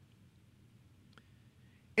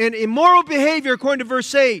 And immoral behavior, according to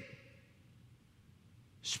verse 8,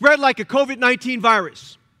 spread like a COVID-19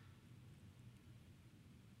 virus.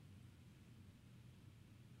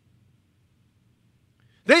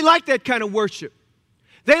 They like that kind of worship.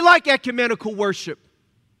 They like ecumenical worship.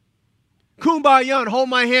 Kumbaya and hold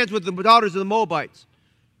my hands with the daughters of the Moabites.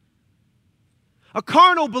 A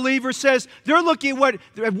carnal believer says they're looking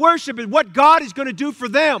at worship and what God is going to do for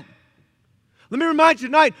them. Let me remind you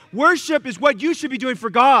tonight, worship is what you should be doing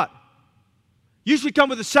for God. You should come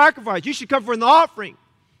with a sacrifice. You should come for an offering.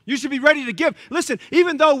 You should be ready to give. Listen,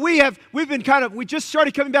 even though we just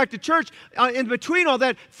started coming back to church in between all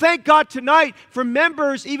that, thank God tonight for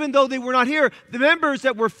members, even though they were not here, the members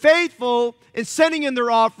that were faithful in sending in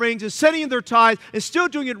their offerings and sending in their tithes and still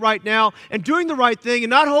doing it right now and doing the right thing and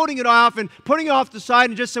not holding it off and putting it off to the side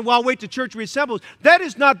and just saying, well, I'll wait till church reassembles. That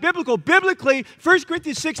is not biblical. Biblically, 1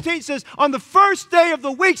 Corinthians 16 says, on the first day of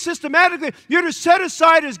the week, systematically, you're to set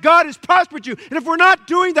aside as God has prospered you. And if we're not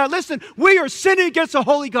doing that, listen, we are sinning against a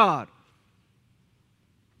holy God.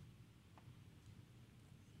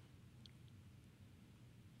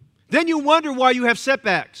 Then you wonder why you have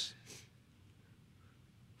setbacks.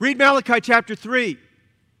 Read Malachi chapter 3.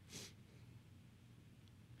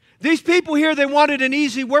 These people here, they wanted an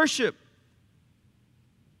easy worship.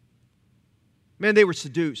 Man, they were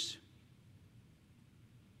seduced.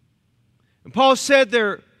 And Paul said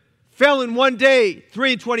there fell in one day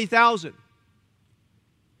 320,000.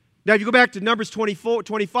 Now, if you go back to Numbers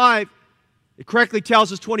 25, it correctly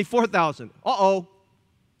tells us 24,000. Uh-oh.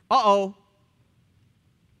 Uh-oh.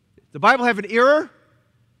 The Bible have an error?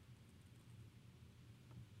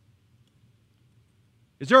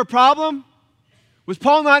 Is there a problem? Was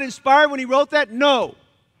Paul not inspired when he wrote that? No.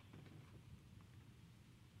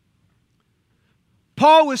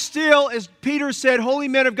 Paul was still, as Peter said, holy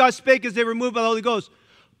men of God spake as they were moved by the Holy Ghost.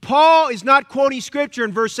 Paul is not quoting Scripture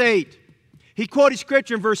in verse 8. He quoted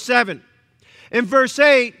Scripture in verse 7. In verse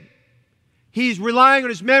 8, he's relying on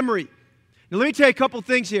his memory. Now let me tell you a couple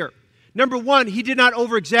things here. Number one, he did not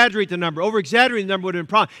over-exaggerate the number. Over-exaggerating the number would have been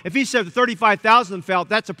a problem. If he said 35,000 fell,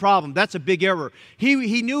 that's a problem. That's a big error. He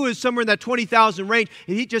knew it was somewhere in that 20,000 range,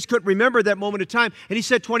 and he just couldn't remember that moment of time, and he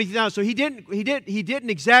said 20,000. So he didn't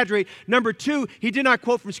exaggerate. Number two, he did not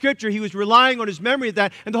quote from Scripture. He was relying on his memory of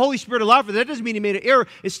that, and the Holy Spirit allowed for that. That doesn't mean he made an error.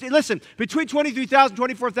 Listen, between 23,000 and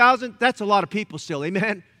 24,000, that's a lot of people still.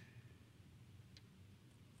 Amen?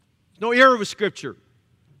 No error with Scripture.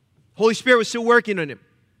 Holy Spirit was still working on him.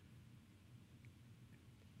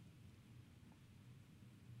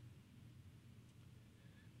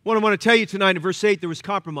 What I want to tell you tonight in verse 8, there was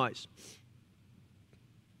compromise.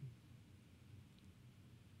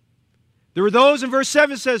 There were those in verse 7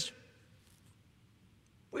 that says,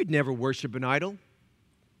 we'd never worship an idol.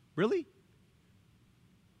 Really?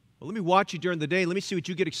 Well, let me watch you during the day. Let me see what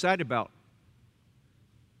you get excited about.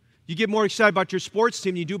 You get more excited about your sports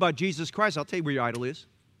team than you do about Jesus Christ. I'll tell you where your idol is.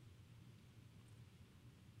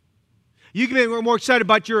 You can get more excited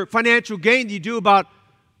about your financial gain than you do about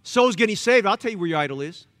souls getting saved. I'll tell you where your idol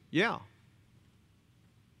is. Yeah.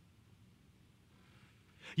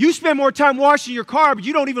 You spend more time washing your car, but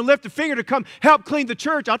you don't even lift a finger to come help clean the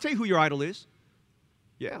church. I'll tell you who your idol is.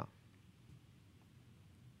 Yeah.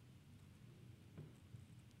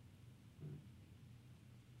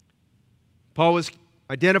 Paul was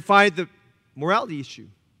identified the morality issue.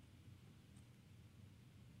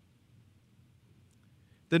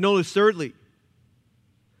 Then notice thirdly,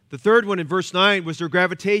 the third one in verse 9 was their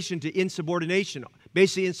gravitation to insubordination.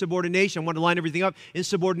 Basically, insubordination, I want to line everything up.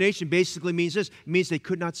 Insubordination basically means this. It means they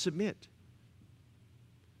could not submit.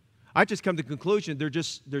 I just come to the conclusion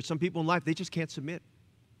there's some people in life, they just can't submit.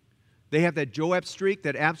 They have that Joab streak,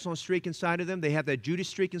 that Absalom streak inside of them. They have that Judas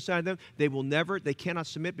streak inside of them. They cannot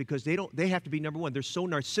submit because they have to be number one. They're so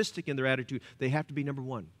narcissistic in their attitude. They have to be number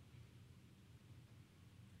one.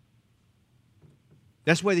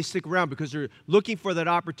 That's why they stick around, because they're looking for that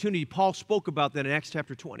opportunity. Paul spoke about that in Acts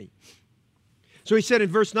chapter 20. So he said in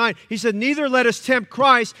verse 9, he said, neither let us tempt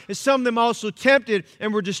Christ, as some of them also tempted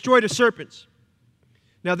and were destroyed of serpents.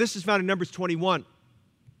 Now this is found in Numbers 21.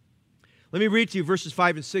 Let me read to you verses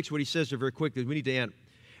 5 and 6, what he says there very quickly. We need to end.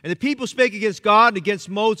 And the people spake against God and against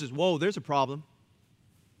Moses. Whoa, there's a problem.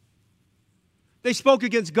 They spoke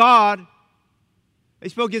against God. They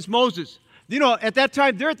spoke against Moses. You know, at that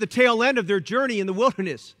time, they're at the tail end of their journey in the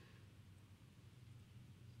wilderness.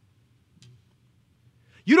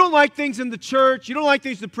 You don't like things in the church. You don't like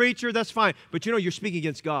things in the preacher. That's fine. But you know, you're speaking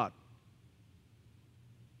against God.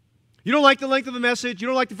 You don't like the length of the message. You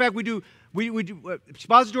don't like the fact we do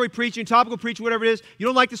expository preaching, topical preaching, whatever it is. You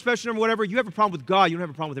don't like the special number, whatever. You have a problem with God. You don't have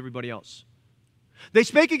a problem with everybody else. They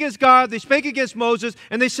spake against God, they spake against Moses,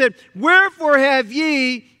 and they said, wherefore have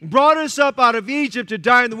ye brought us up out of Egypt to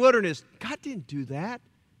die in the wilderness? God didn't do that.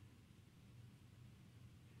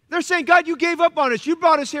 They're saying, God, you gave up on us. You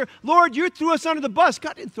brought us here. Lord, you threw us under the bus.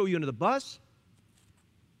 God didn't throw you under the bus.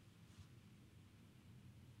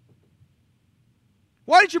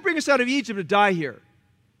 Why did you bring us out of Egypt to die here?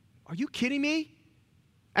 Are you kidding me?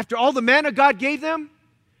 After all the manna God gave them,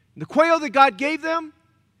 the quail that God gave them,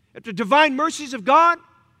 after divine mercies of God,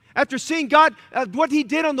 after seeing God, what He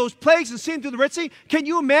did on those plagues and seeing through the Red Sea, can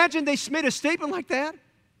you imagine they made a statement like that?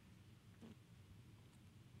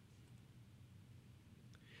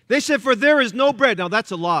 They said, for there is no bread. Now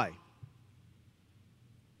that's a lie.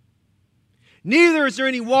 Neither is there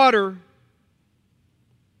any water.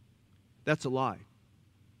 That's a lie.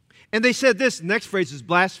 And they said this, next phrase is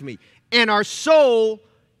blasphemy. And our soul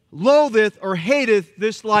loatheth or hateth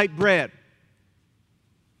this light bread.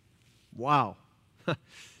 Wow.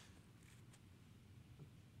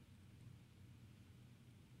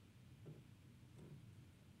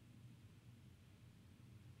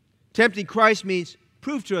 Tempting Christ means,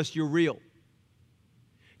 prove to us you're real.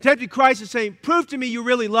 Tempting Christ is saying, prove to me you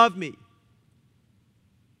really love me.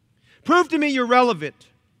 Prove to me you're relevant.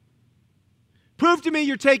 Prove to me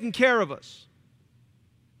you're taking care of us.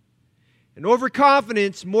 And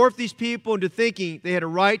overconfidence morphed these people into thinking they had a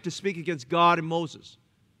right to speak against God and Moses.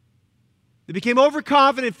 They became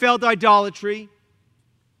overconfident, fell to idolatry.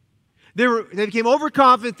 They became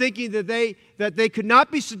overconfident, thinking that they could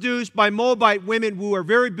not be seduced by Moabite women who are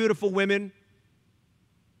very beautiful women.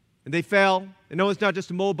 And they fell. And no, it's not just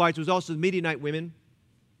the Moabites, it was also the Midianite women.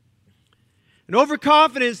 And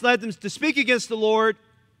overconfidence led them to speak against the Lord,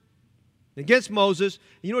 against Moses.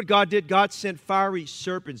 And you know what God did? God sent fiery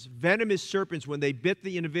serpents, venomous serpents. When they bit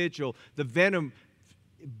the individual, the venom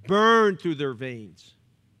burned through their veins.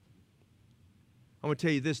 I want to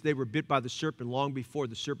tell you this, they were bit by the serpent long before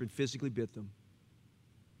the serpent physically bit them.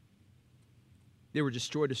 They were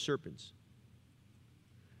destroyed as serpents.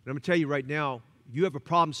 And I'm going to tell you right now, if you have a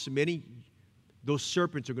problem submitting, those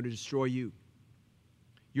serpents are going to destroy you.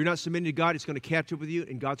 You're not submitting to God, it's going to catch up with you,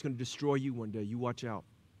 and God's going to destroy you one day. You watch out.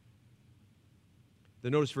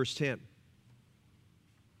 Then notice verse 10.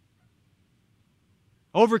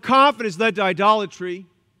 Overconfidence led to idolatry.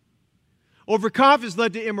 Overconfidence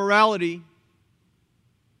led to immorality.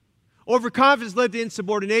 Overconfidence led to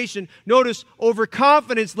insubordination. Notice,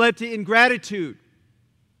 overconfidence led to ingratitude.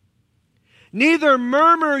 Neither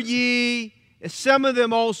murmur ye, as some of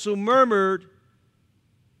them also murmured,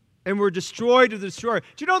 and were destroyed of the destroyer. Do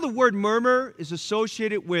you know the word murmur is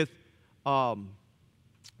associated with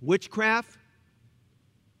witchcraft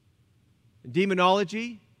and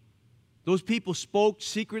demonology? Those people spoke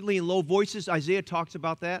secretly in low voices. Isaiah talks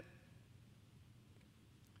about that.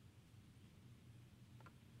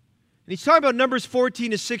 And he's talking about Numbers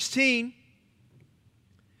 14 to 16.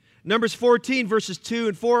 Numbers 14, verses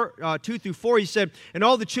 2 through 4, he said, and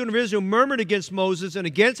all the children of Israel murmured against Moses and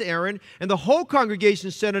against Aaron, and the whole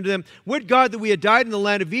congregation said unto them, would God that we had died in the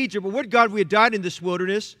land of Egypt, or would God we had died in this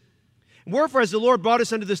wilderness? Wherefore, as the Lord brought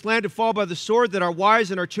us unto this land to fall by the sword, that our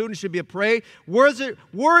wives and our children should be a prey, were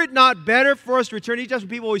it not better for us to return to Egypt? That's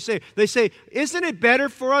what people always say. They say, isn't it better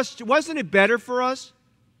for us? Wasn't it better for us?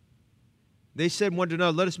 They said one to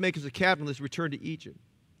another, let us make us a captain, let's return to Egypt.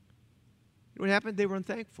 You know what happened? They were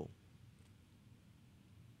unthankful.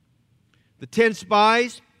 The 10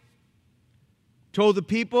 spies told the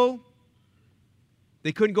people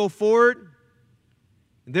they couldn't go forward.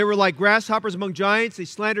 They were like grasshoppers among giants. They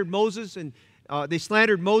slandered Moses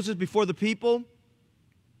before the people. You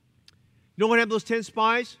know what happened to those 10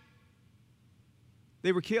 spies?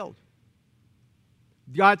 They were killed.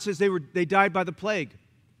 God says they died by the plague.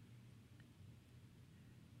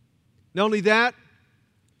 Not only that,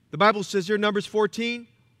 the Bible says here in Numbers 14,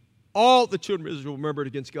 all the children of Israel murmured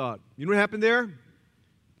against God. You know what happened there? If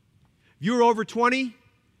you were over 20,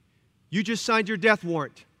 you just signed your death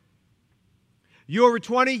warrant. You were over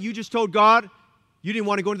 20, you just told God you didn't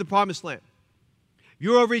want to go into the promised land.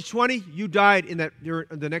 You were over age 20, you died in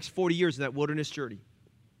the next 40 years in that wilderness journey.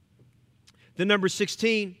 Then number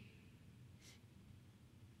 16,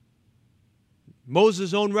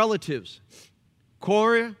 Moses' own relatives,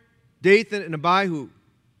 Korah, Dathan, and Abihu,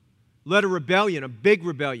 led a rebellion, a big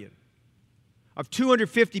rebellion, of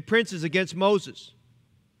 250 princes against Moses.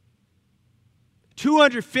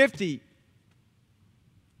 250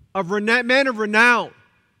 of men of renown,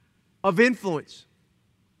 of influence.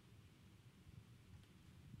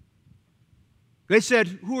 They said,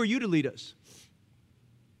 who are you to lead us?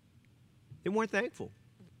 They weren't thankful.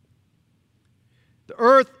 The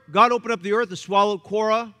earth, God opened up the earth and swallowed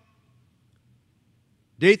Korah,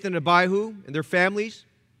 Dathan and Abihu, and their families.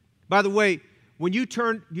 By the way, when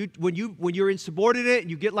you're insubordinate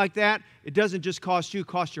and you get like that, it doesn't just cost you, it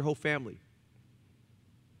costs your whole family.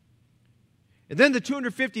 And then the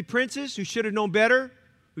 250 princes who should have known better,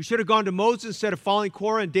 who should have gone to Moses instead of following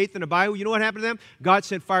Korah and Dathan and Abihu, you know what happened to them? God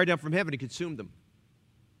sent fire down from heaven and consumed them.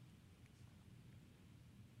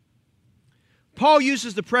 Paul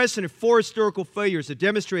uses the precedent of 4 historical failures that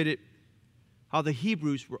demonstrated how the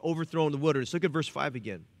Hebrews were overthrown in the wilderness. Look at verse 5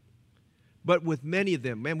 again. But with many of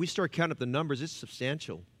them, man, we start counting up the numbers, it's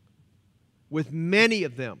substantial. With many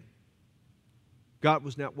of them, God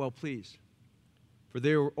was not well pleased, for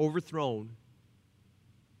they were overthrown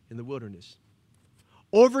in the wilderness.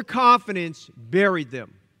 Overconfidence buried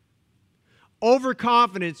them.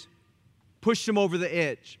 Overconfidence pushed them over the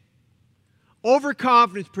edge.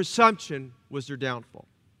 Overconfidence, presumption was their downfall.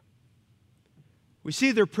 We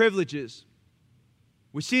see their privileges.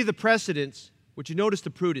 We see the precedents. Would you notice the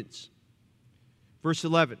prudence? Verse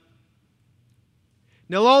 11.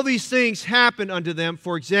 Now all these things happen unto them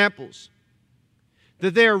for examples,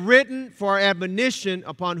 that they are written for our admonition,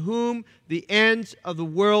 upon whom the ends of the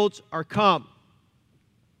worlds are come.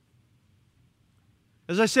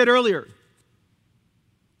 As I said earlier,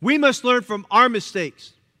 we must learn from our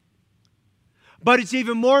mistakes. But it's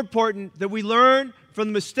even more important that we learn from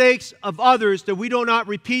the mistakes of others, that we do not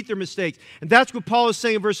repeat their mistakes. And that's what Paul is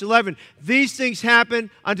saying in verse 11. These things happen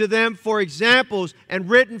unto them for examples and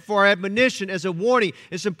written for our admonition as a warning.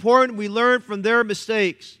 It's important we learn from their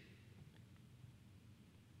mistakes.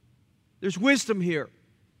 There's wisdom here.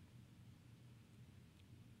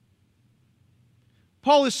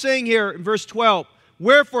 Paul is saying here in verse 12,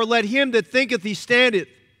 wherefore let him that thinketh he standeth.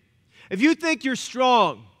 If you think you're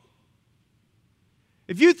strong,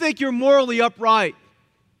 if you think you're morally upright,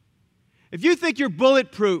 if you think you're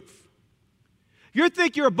bulletproof, if you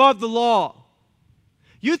think you're above the law,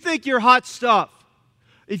 you think you're hot stuff,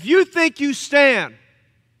 if you think you stand,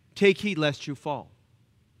 take heed lest you fall.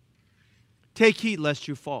 Take heed lest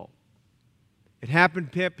you fall. It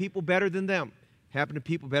happened to people better than them. It happened to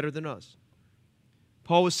people better than us.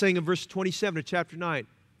 Paul was saying in verse 27 of chapter 9,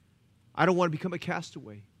 I don't want to become a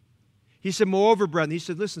castaway. He said, moreover, brethren, he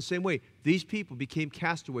said, listen, same way, these people became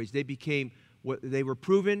castaways. They were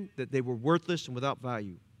proven that they were worthless and without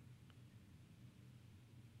value.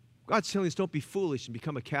 God's telling us, don't be foolish and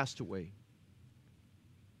become a castaway.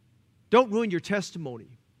 Don't ruin your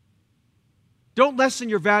testimony. Don't lessen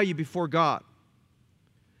your value before God.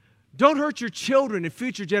 Don't hurt your children and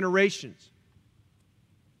future generations.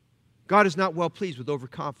 God is not well pleased with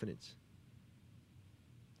overconfidence.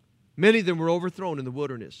 Many of them were overthrown in the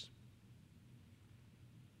wilderness.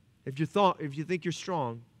 If you think you're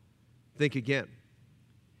strong, think again.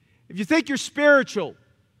 If you think you're spiritual,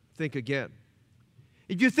 think again.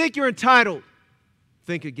 If you think you're entitled,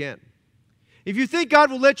 think again. If you think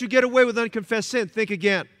God will let you get away with unconfessed sin, think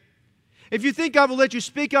again. If you think God will let you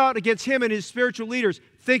speak out against Him and His spiritual leaders,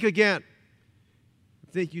 think again.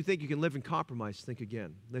 If you think you can live in compromise, think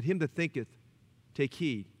again. Let him that thinketh take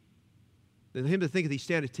heed Let him that thinketh he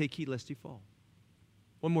standeth take heed lest he fall.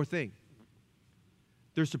 One more thing.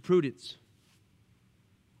 There's the prudence.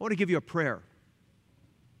 I want to give you a prayer.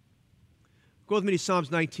 Go with me to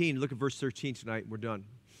Psalms 19. Look at verse 13 tonight. We're done.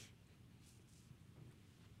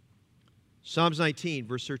 Psalms 19,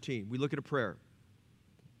 verse 13. We look at a prayer.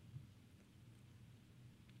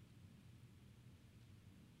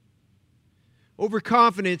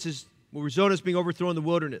 Overconfidence will result in us being overthrown in the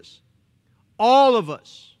wilderness. All of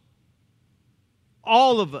us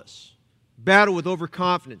battle with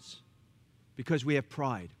overconfidence because we have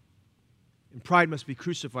pride. And pride must be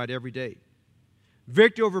crucified every day.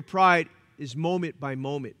 Victory over pride is moment by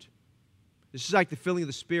moment. This is like the filling of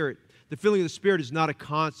the Spirit. The filling of the Spirit is not a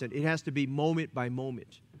constant. It has to be moment by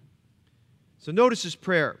moment. So notice his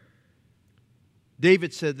prayer.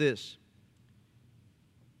 David said this,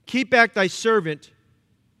 keep back thy servant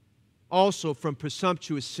also from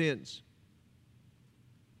presumptuous sins.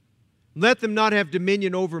 Let them not have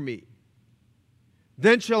dominion over me.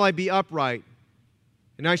 Then shall I be upright,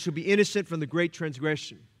 and I shall be innocent from the great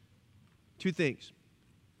transgression. Two things.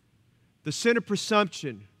 The sin of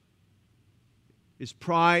presumption is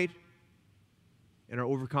pride and our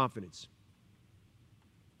overconfidence.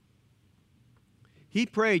 He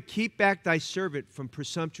prayed, keep back thy servant from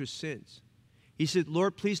presumptuous sins. He said,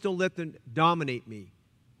 Lord, please don't let them dominate me.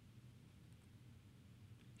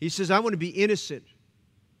 He says, I want to be innocent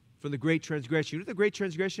from the great transgression. You know what the great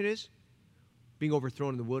transgression is? Being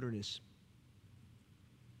overthrown in the wilderness.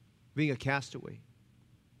 Being a castaway.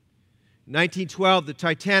 In 1912, the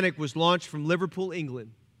Titanic was launched from Liverpool,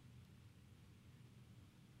 England.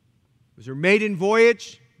 It was her maiden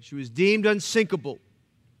voyage. She was deemed unsinkable.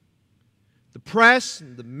 The press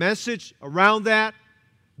and the message around that,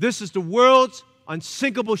 this is the world's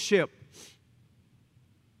unsinkable ship.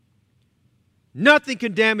 Nothing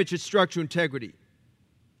can damage its structural integrity.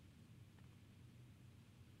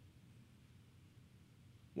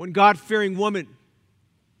 One God-fearing woman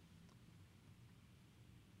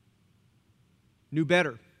knew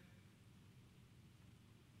better.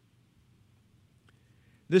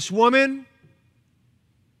 This woman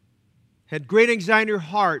had great anxiety in her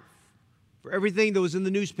heart for everything that was in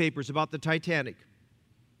the newspapers about the Titanic.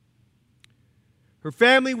 Her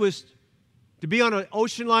family was to be on an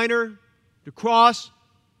ocean liner to cross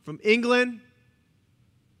from England,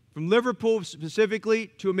 from Liverpool specifically,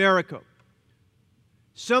 to America.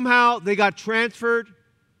 Somehow they got transferred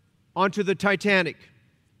onto the Titanic.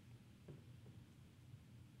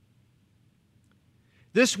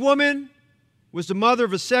 This woman was the mother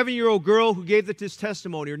of a 7-year-old girl who gave this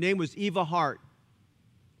testimony. Her name was Eva Hart.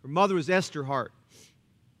 Her mother was Esther Hart.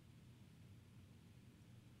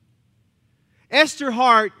 Esther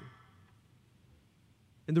Hart,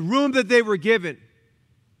 in the room that they were given,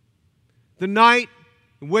 the night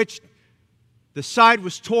in which the side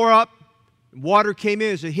was tore up and water came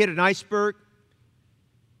in as it hit an iceberg,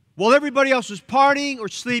 while everybody else was partying or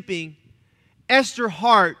sleeping, Esther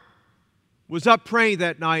Hart was up praying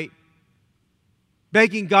that night,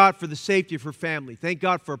 begging God for the safety of her family. Thank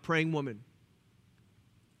God for a praying woman.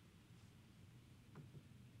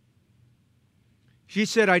 She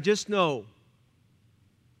said, I just know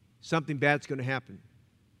something bad's going to happen.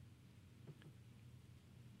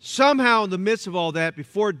 Somehow, in the midst of all that,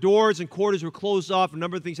 before doors and quarters were closed off, a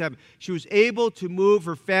number of things happened. She was able to move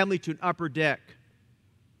her family to an upper deck.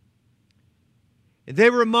 And they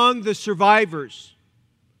were among the survivors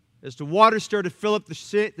as the water started to fill up the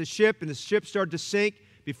ship and the ship started to sink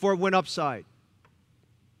before it went upside.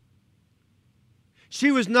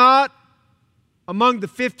 She was not among the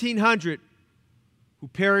 1,500 who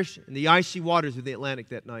perished in the icy waters of the Atlantic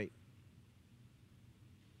that night.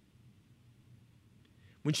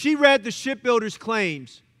 When she read the shipbuilder's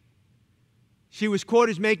claims, she was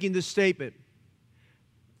quoted as making this statement.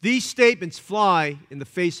 These statements fly in the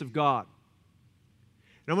face of God.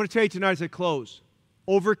 And I'm going to tell you tonight as I close,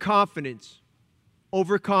 overconfidence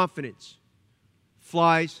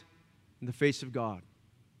flies in the face of God.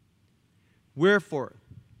 Wherefore,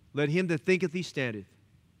 let him that thinketh he standeth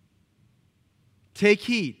take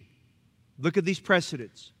heed. Look at these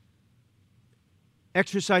precedents.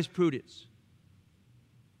 Exercise prudence.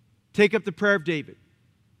 Take up the prayer of David.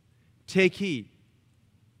 Take heed,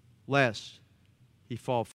 lest he fall.